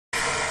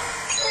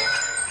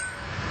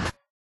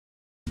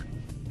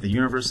The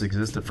universe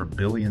existed for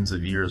billions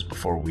of years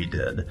before we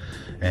did,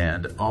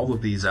 and all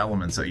of these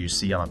elements that you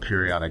see on a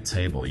periodic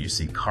table, you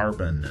see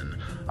carbon and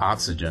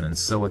oxygen and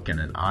silicon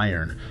and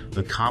iron,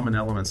 the common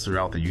elements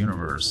throughout the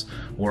universe,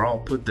 were all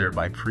put there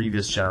by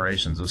previous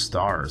generations of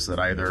stars that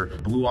either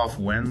blew off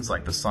winds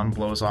like the sun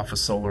blows off a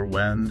solar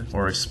wind,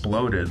 or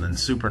exploded in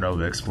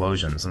supernova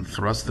explosions and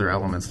thrust their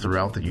elements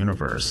throughout the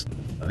universe.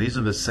 These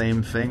are the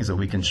same things that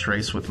we can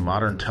trace with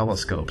modern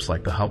telescopes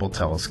like the Hubble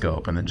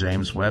telescope and the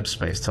James Webb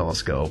Space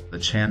Telescope, the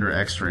Chandra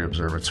X-ray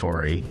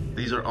Observatory.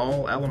 These are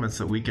all elements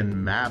that we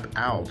can map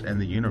out in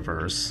the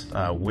universe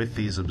with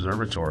these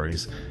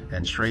observatories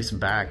and trace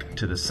back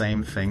to the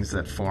same things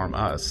that form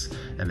us.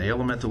 And the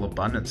elemental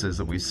abundances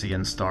that we see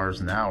in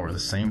stars now are the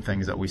same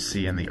things that we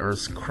see in the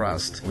Earth's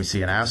crust, we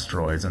see in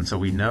asteroids, and so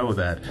we know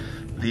that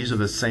these are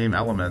the same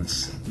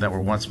elements that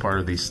were once part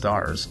of these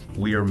stars.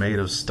 We are made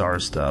of star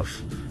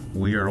stuff.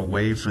 We are a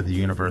way for the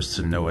universe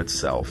to know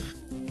itself.